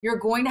 you're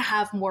going to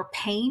have more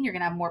pain. You're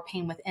going to have more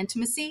pain with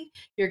intimacy.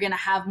 You're going to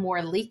have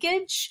more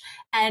leakage,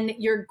 and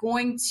you're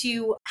going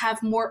to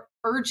have more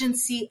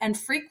urgency and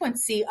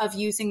frequency of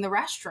using the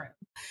restroom.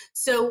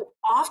 So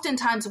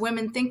oftentimes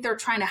women think they're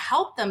trying to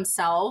help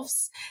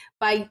themselves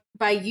by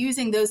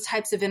using those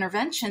types of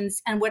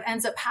interventions. And what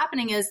ends up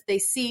happening is they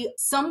see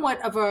somewhat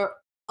of a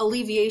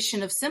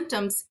alleviation of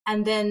symptoms,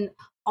 and then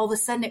all of a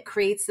sudden it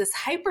creates this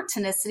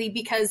hypertonicity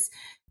because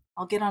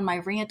I'll get on my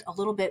rant a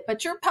little bit,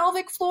 but your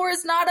pelvic floor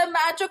is not a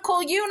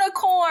magical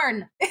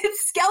unicorn.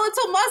 It's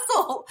skeletal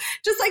muscle,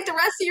 just like the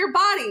rest of your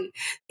body.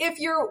 If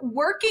you're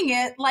working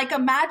it like a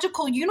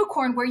magical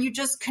unicorn where you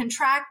just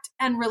contract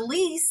and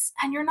release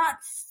and you're not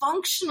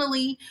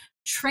functionally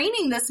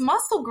training this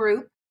muscle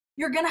group,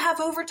 you're going to have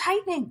over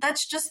tightening.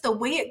 That's just the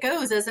way it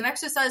goes. As an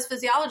exercise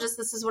physiologist,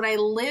 this is what I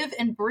live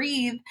and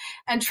breathe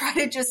and try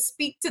to just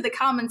speak to the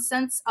common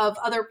sense of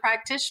other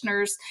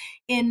practitioners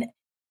in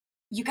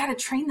you got to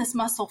train this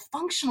muscle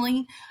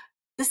functionally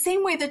the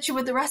same way that you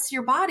would the rest of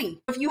your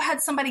body. If you had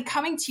somebody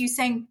coming to you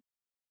saying,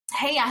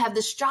 hey, I have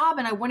this job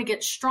and I want to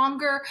get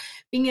stronger,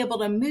 being able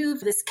to move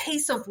this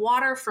case of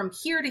water from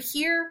here to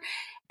here,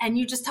 and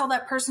you just tell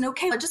that person,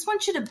 okay, I just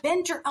want you to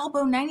bend your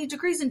elbow 90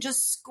 degrees and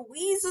just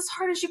squeeze as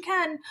hard as you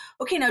can.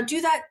 Okay, now do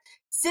that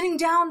sitting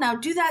down. Now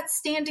do that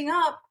standing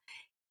up.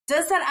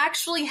 Does that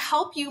actually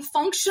help you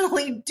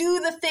functionally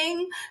do the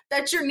thing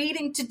that you're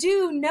needing to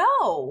do?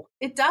 No,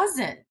 it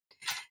doesn't.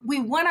 We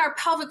want our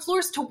pelvic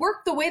floors to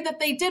work the way that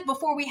they did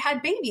before we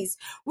had babies.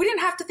 We didn't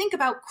have to think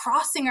about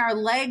crossing our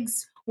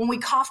legs when we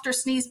coughed or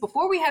sneezed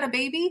before we had a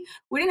baby.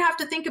 We didn't have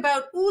to think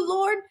about, oh,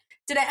 Lord,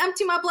 did I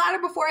empty my bladder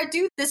before I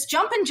do this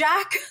jumping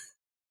jack?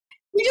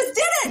 We just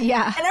did it.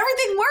 Yeah. And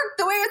everything worked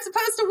the way it's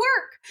supposed to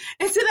work.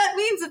 And so that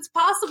means it's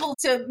possible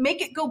to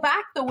make it go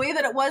back the way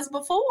that it was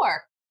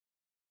before.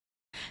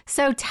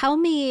 So tell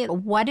me,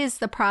 what is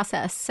the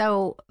process?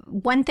 So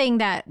one thing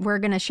that we're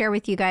going to share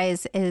with you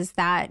guys is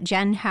that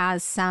Jenn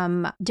has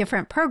some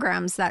different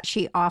programs that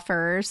she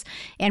offers,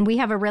 and we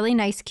have a really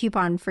nice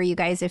coupon for you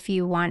guys if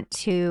you want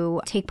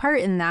to take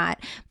part in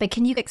that. But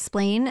can you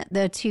explain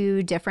the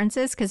two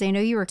differences? Because I know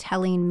you were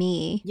telling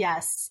me.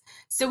 Yes.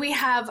 So we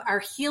have our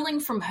Healing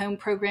from Home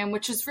program,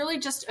 which is really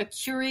just a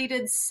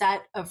curated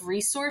set of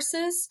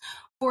resources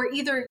for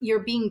either you're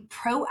being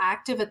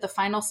proactive at the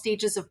final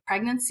stages of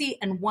pregnancy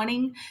and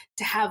wanting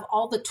to have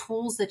all the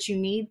tools that you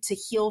need to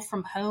heal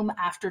from home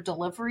after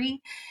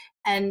delivery.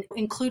 And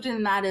included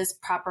in that is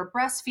proper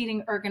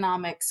breastfeeding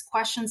ergonomics,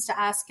 questions to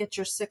ask at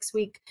your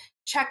 6-week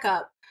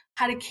checkup,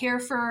 how to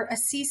care for a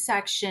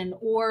C-section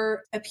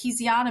or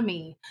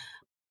episiotomy,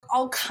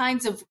 all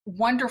kinds of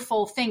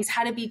wonderful things,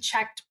 how to be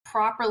checked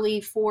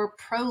properly for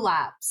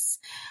prolapse.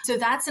 So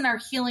that's in our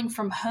Healing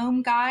from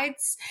Home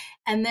guides.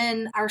 And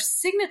then our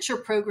signature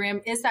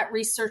program is that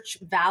research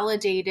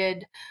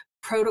validated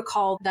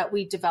protocol that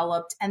we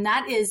developed. And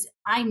that is,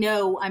 I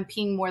know I'm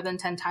peeing more than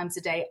 10 times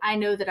a day. I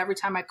know that every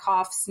time I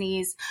cough,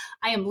 sneeze,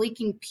 I am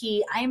leaking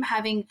pee. I am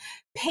having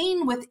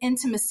pain with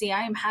intimacy.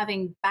 I am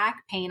having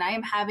back pain. I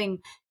am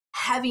having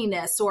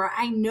heaviness, or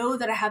I know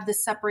that I have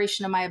this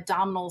separation of my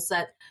abdominals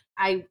that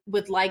I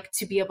would like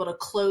to be able to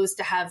close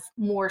to have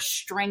more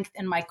strength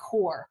in my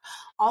core.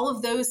 All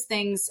of those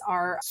things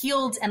are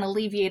healed and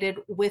alleviated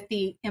with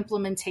the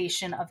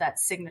implementation of that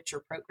signature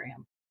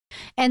program.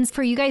 And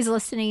for you guys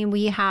listening,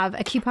 we have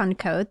a coupon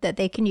code that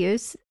they can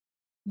use.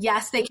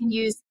 Yes, they can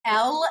use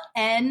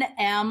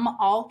LNM,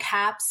 all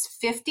caps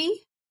 50,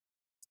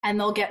 and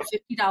they'll get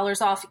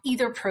 $50 off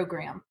either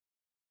program.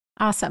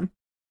 Awesome.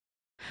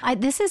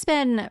 This has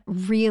been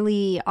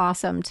really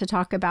awesome to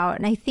talk about.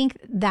 And I think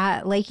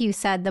that, like you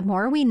said, the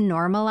more we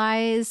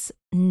normalize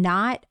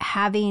not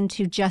having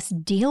to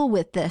just deal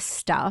with this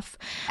stuff,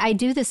 I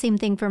do the same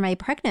thing for my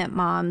pregnant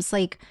moms,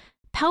 like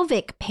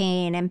pelvic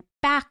pain and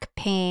back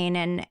pain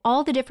and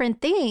all the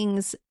different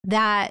things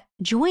that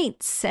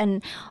joints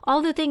and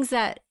all the things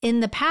that in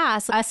the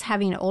past, us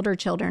having older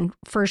children,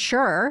 for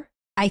sure,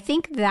 I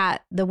think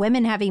that the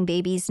women having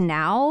babies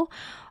now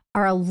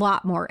are a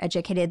lot more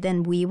educated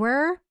than we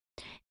were.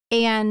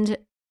 And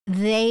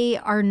they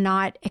are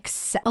not,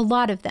 a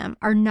lot of them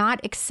are not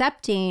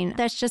accepting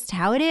that's just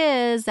how it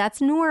is. That's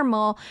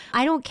normal.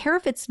 I don't care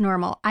if it's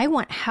normal. I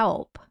want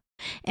help.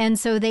 And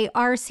so they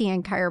are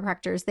seeing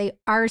chiropractors. They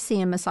are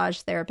seeing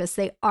massage therapists.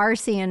 They are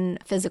seeing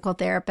physical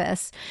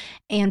therapists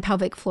and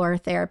pelvic floor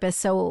therapists.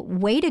 So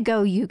way to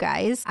go, you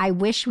guys. I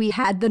wish we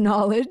had the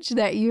knowledge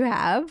that you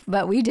have,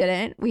 but we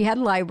didn't. We had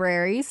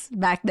libraries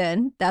back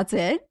then. That's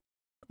it.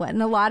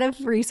 Wasn't a lot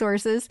of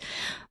resources.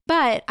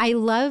 But I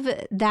love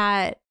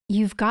that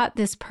you've got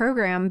this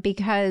program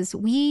because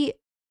we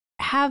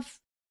have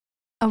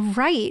a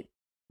right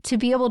to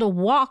be able to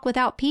walk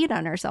without peeing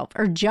on herself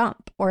or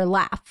jump or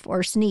laugh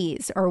or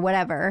sneeze or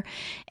whatever.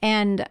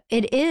 And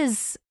it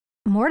is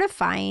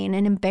mortifying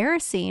and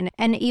embarrassing.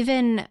 And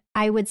even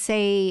I would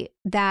say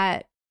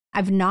that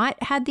I've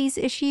not had these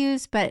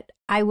issues, but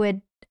I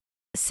would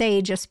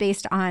say, just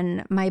based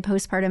on my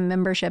postpartum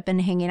membership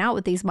and hanging out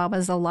with these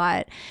mamas a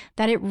lot,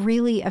 that it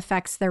really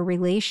affects their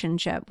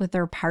relationship with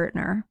their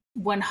partner.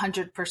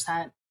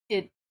 100%.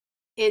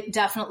 It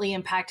definitely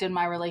impacted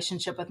my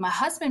relationship with my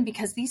husband,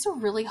 because these are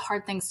really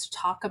hard things to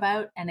talk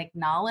about and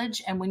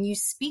acknowledge. And when you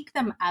speak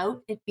them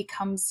out, it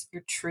becomes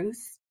your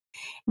truth.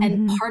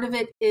 And part of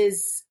it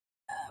is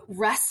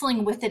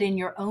wrestling with it in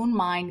your own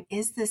mind.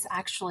 Is this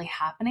actually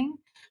happening?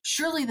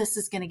 Surely this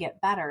is going to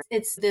get better.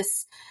 It's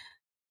this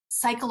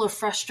cycle of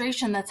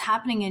frustration that's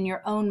happening in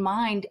your own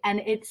mind.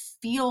 And it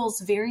feels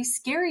very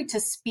scary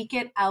to speak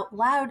it out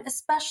loud,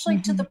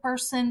 especially to the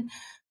person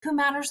who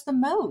matters the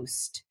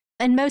most.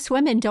 And most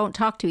women don't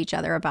talk to each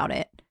other about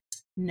it.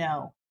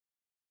 No,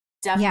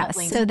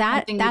 definitely. Yes, so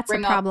that's a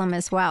problem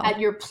as well. At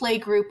your play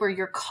group or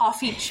your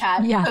coffee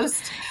chat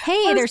post.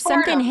 Hey, there's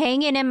something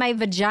hanging in my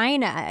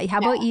vagina. How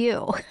about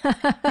you?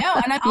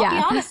 No, and I'll be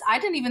honest, I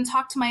didn't even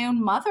talk to my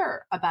own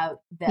mother about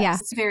this. Yeah.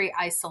 It's very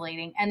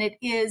isolating. And it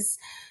is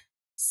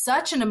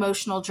such an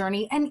emotional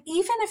journey. And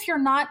even if you're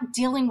not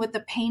dealing with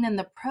the pain and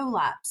the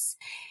prolapse,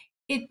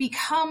 it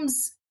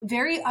becomes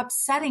very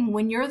upsetting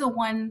when you're the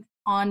one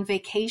on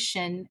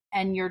vacation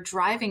and you're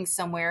driving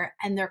somewhere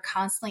and they're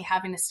constantly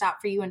having to stop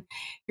for you and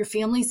your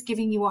family's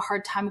giving you a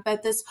hard time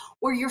about this,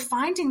 or you're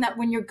finding that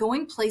when you're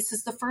going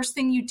places, the first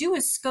thing you do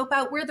is scope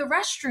out where the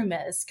restroom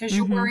is because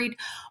you're worried,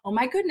 oh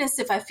my goodness,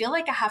 if I feel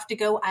like I have to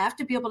go, I have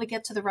to be able to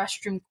get to the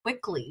restroom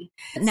quickly.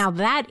 Now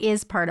that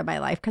is part of my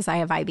life because I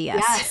have IBS.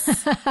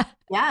 Yes.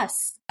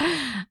 Yes.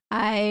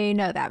 I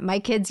know that. My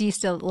kids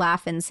used to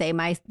laugh and say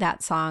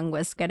that song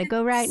was going to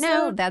go right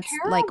now. That's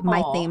terrible. Like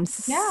my theme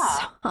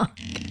song.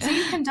 So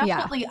you can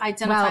definitely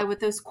identify with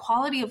those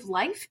quality of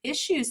life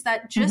issues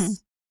that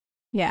just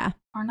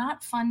are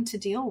not fun to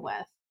deal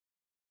with.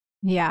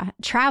 Yeah.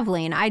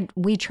 Traveling.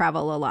 We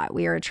travel a lot.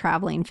 We are a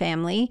traveling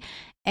family,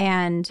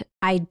 and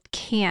I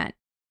can't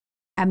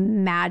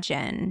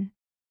imagine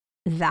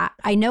that.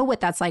 I know what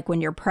that's like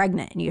when you're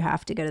pregnant and you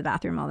have to go to the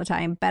bathroom all the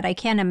time, but I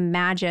can't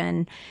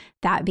imagine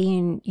that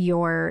being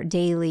your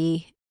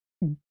daily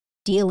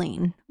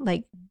dealing,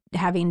 like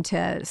having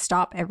to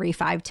stop every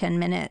 5-10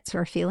 minutes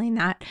or feeling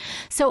that.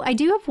 So I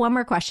do have one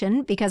more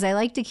question, because I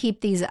like to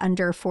keep these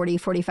under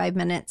 40-45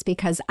 minutes,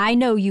 because I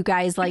know you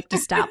guys like to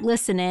stop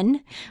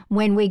listening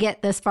when we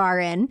get this far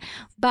in.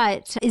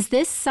 But is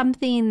this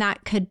something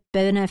that could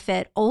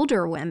benefit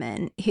older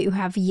women who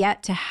have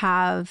yet to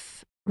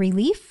have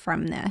relief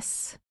from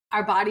this?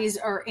 Our bodies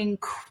are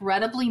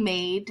incredibly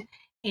made,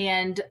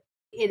 and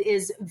it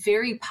is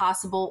very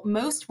possible.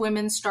 Most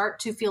women start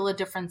to feel a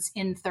difference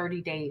in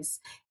 30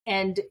 days,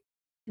 and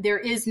there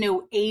is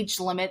no age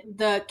limit.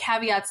 The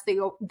caveats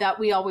that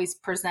we always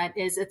present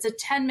is it's a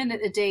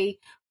 10-minute a day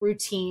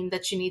routine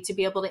that you need to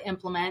be able to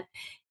implement.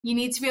 You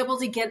need to be able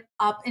to get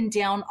up and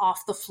down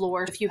off the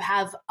floor. If you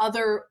have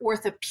other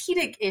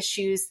orthopedic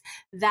issues,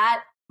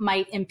 that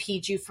might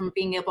impede you from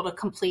being able to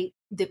complete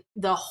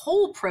the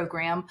whole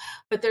program.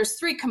 But there's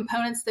 3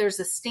 components. There's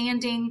a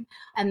standing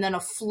and then a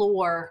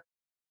floor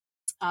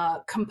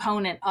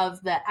component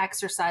of the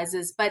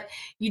exercises. But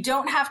you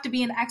don't have to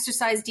be an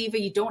exercise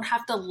diva. You don't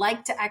have to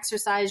like to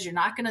exercise. You're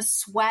not going to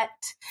sweat.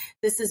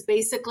 This is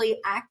basically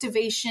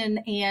activation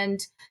and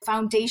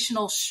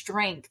foundational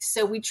strength.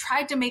 So we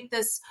tried to make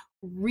this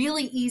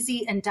really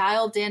easy and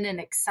dialed in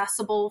and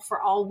accessible for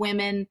all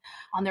women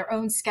on their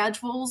own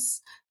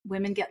schedules.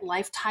 Women get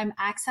lifetime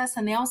access,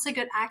 and they also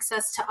get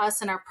access to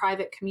us in our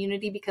private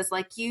community, because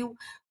like you,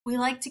 we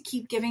like to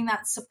keep giving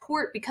that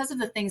support because of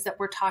the things that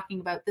we're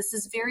talking about. This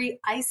is very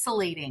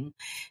isolating.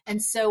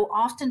 And so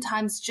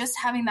oftentimes just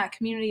having that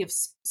community of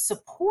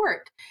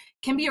support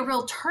can be a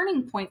real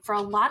turning point for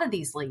a lot of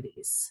these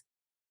ladies.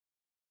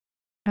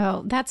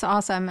 Oh, that's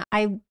awesome.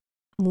 I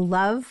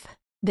love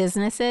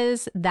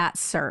businesses that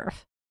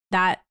serve.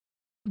 That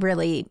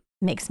really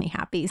makes me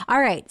happy. All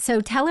right.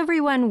 So tell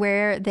everyone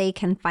where they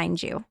can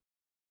find you.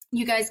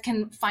 You guys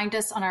can find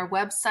us on our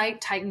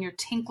website,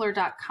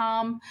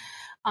 tightenyourtinkler.com.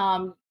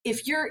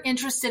 If you're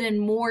interested in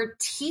more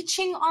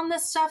teaching on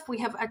this stuff, we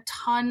have a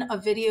ton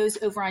of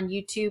videos over on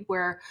YouTube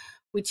where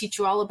we teach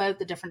you all about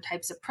the different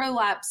types of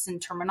prolapse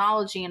and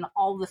terminology and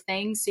all the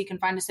things. So you can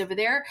find us over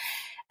there.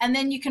 And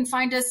then you can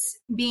find us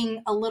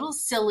being a little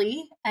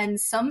silly and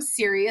some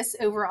serious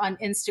over on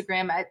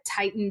Instagram at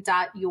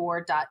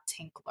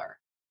tighten.your.tinkler.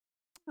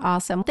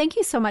 Awesome. Thank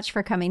you so much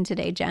for coming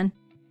today, Jenn.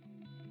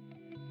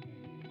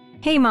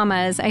 Hey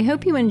mamas, I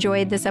hope you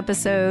enjoyed this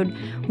episode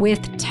with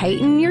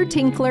Tighten Your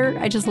Tinkler.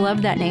 I just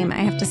love that name, I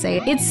have to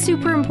say. It's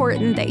super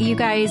important that you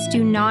guys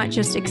do not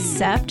just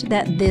accept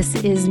that this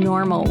is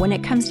normal when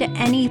it comes to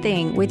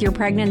anything with your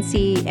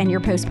pregnancy and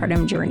your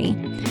postpartum journey.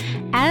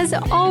 As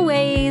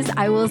always,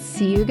 I will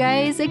see you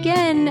guys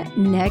again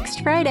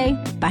next Friday.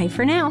 Bye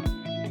for now.